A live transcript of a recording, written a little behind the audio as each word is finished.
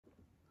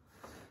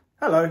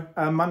Hello,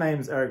 my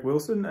name's Eric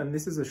Wilson, and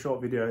this is a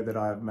short video that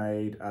I've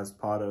made as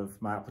part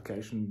of my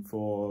application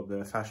for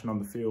the Fashion on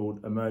the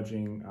Field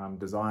Emerging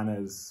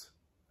Designers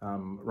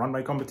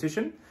Runway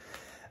Competition.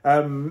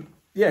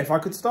 If I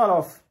could start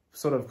off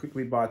sort of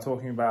quickly by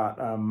talking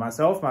about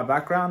myself, my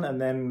background, and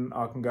then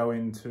I can go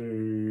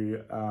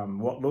into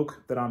what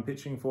look that I'm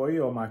pitching for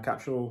you, or my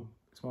capsule.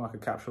 It's more like a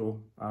capsule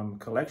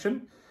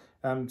collection.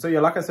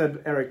 Like I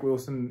said, Eric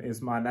Wilson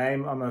is my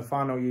name. I'm a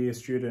final year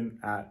student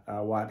at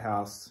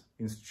Whitehouse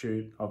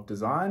Institute of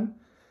Design.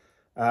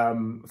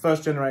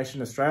 First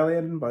generation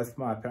Australian, both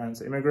my parents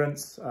are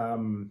immigrants.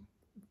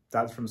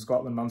 Dad's from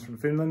Scotland, mum's from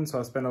Finland. So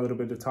I spent a little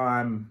bit of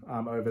time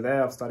over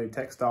there. I've studied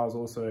textiles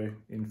also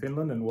in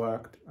Finland and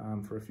worked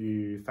for a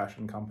few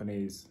fashion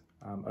companies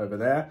over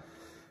there.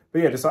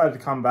 But yeah, decided to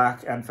come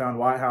back and found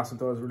Whitehouse and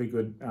thought it was a really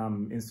good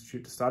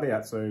institute to study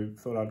at. So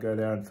thought I'd go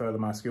there and further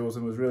my skills,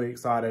 and was really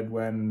excited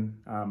when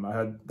I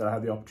heard that I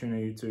had the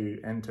opportunity to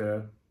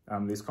enter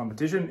this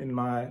competition in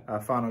my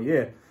final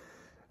year.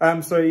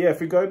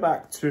 If we go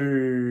back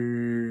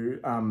to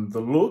the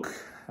look,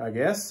 I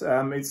guess,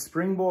 it's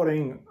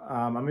springboarding.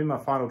 I'm in my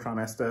final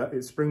trimester.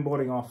 It's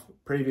springboarding off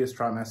previous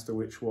trimester,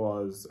 which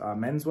was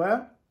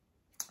menswear,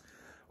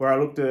 where I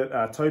looked at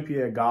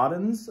topia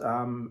gardens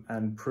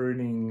and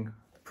pruning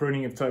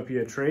of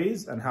topia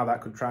trees and how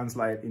that could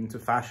translate into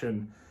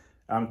fashion,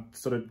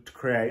 sort of to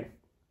create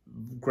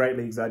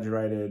greatly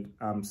exaggerated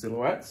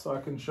silhouettes. So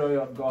I can show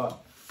you, I've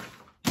got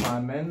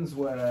my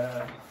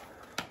menswear.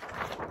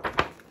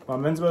 My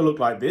menswear looked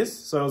like this.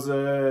 So it was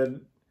a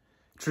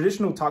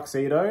traditional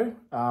tuxedo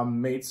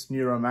meets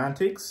New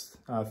Romantics,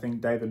 I think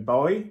David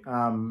Bowie,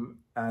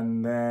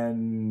 and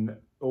then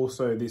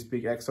also this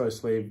big exo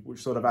sleeve,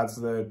 which sort of adds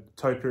the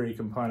topiary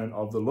component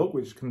of the look,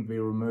 which can be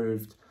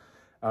removed.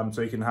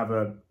 So you can have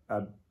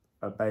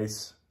a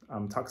base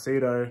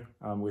tuxedo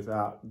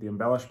without the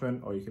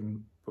embellishment, or you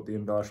can put the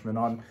embellishment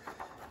on.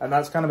 And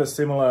that's kind of a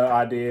similar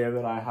idea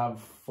that I have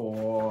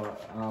for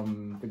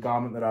the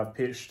garment that I've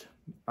pitched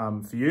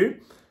for you.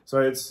 So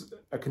it's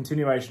a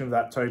continuation of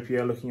that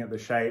topia, looking at the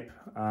shape,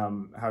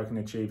 how we can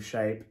achieve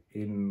shape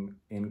in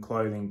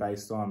clothing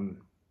based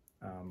on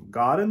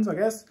gardens, I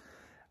guess.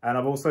 And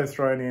I've also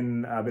thrown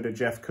in a bit of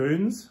Jeff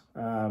Koons,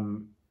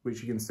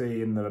 which you can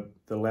see in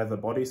the leather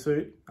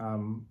bodysuit,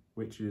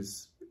 which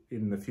is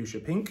in the fuchsia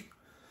pink,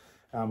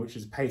 which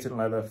is patent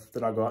leather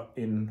that I got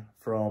in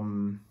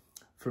from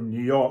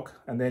New York.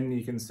 And then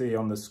you can see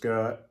on the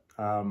skirt,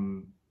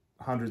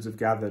 hundreds of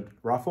gathered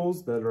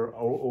ruffles that are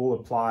all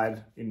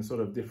applied in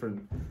sort of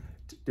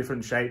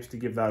different shapes to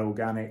give that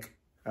organic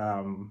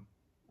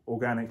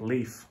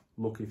leaf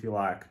look, if you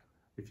like,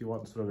 if you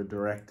want sort of a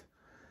direct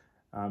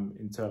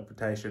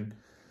interpretation.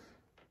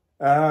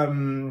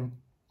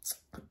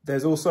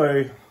 There's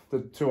also the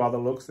two other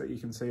looks that you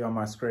can see on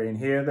my screen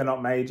here. They're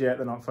not made yet,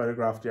 they're not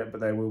photographed yet,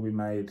 but they will be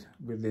made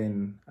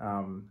within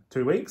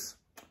 2 weeks.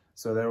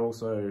 So they're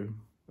also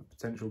a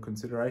potential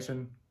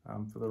consideration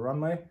for the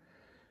runway.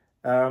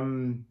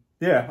 I'm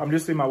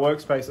just in my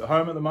workspace at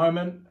home at the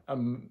moment.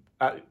 I'm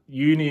at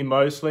uni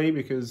mostly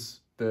because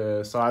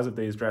the size of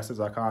these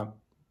dresses, I can't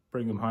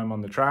bring them home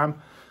on the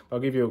tram. I'll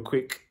give you a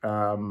quick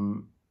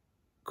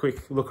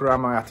look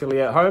around my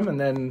atelier at home, and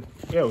then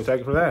we'll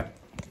take it from there.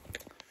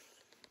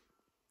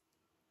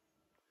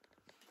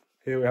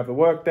 Here we have the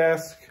work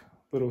desk,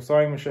 little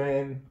sewing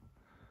machine,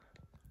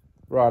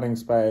 writing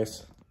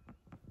space,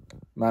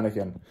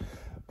 mannequin.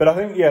 But I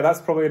think,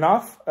 that's probably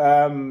enough.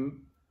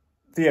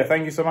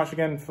 Thank you so much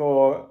again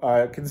for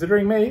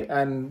considering me,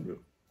 and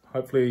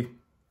hopefully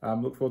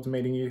look forward to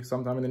meeting you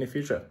sometime in the near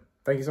future.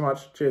 Thank you so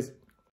much. Cheers.